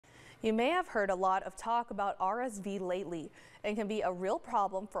You may have heard a lot of talk about RSV lately. It can be a real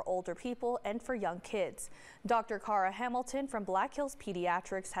problem for older people and for young kids. Dr. Cara Hamilton from Black Hills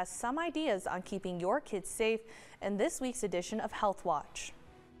Pediatrics has some ideas on keeping your kids safe in this week's edition of Health Watch.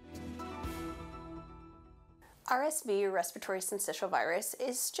 RSV, or respiratory syncytial virus,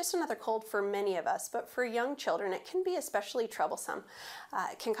 is just another cold for many of us, but for young children it can be especially troublesome.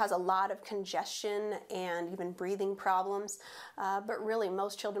 It can cause a lot of congestion and even breathing problems, but really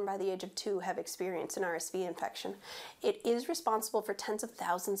most children by the age of 2 have experienced an RSV infection. It is responsible for tens of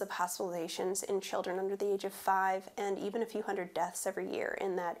thousands of hospitalizations in children under the age of 5 and even a few hundred deaths every year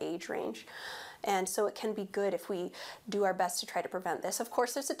in that age range. And so it can be good if we do our best to try to prevent this. Of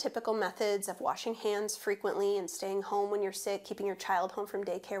course, there's the typical methods of washing hands frequently and staying home when you're sick, keeping your child home from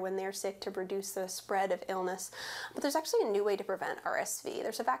daycare when they're sick to reduce the spread of illness. But there's actually a new way to prevent RSV.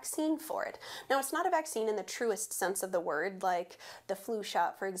 There's a vaccine for it. Now, it's not a vaccine in the truest sense of the word, like the flu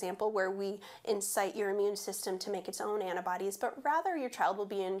shot, for example, where we incite your immune system to make its own antibodies, but rather your child will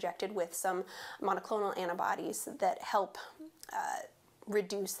be injected with some monoclonal antibodies that help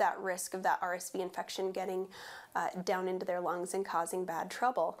reduce that risk of that RSV infection getting down into their lungs and causing bad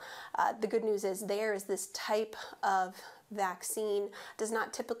trouble. The good news is this type of vaccine does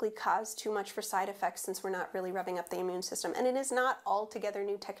not typically cause too much for side effects since we're not really revving up the immune system. And it is not altogether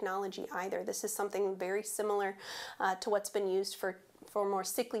new technology either. This is something very similar to what's been used for more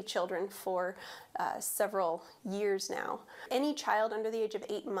sickly children for several years now. Any child under the age of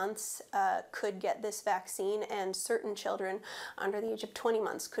 8 months could get this vaccine, and certain children under the age of 20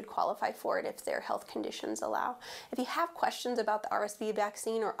 months could qualify for it if their health conditions allow. If you have questions about the RSV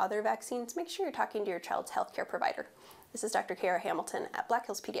vaccine or other vaccines, make sure you're talking to your child's healthcare provider. This is Dr. Cara Hamilton at Black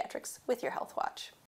Hills Pediatrics with your Health Watch.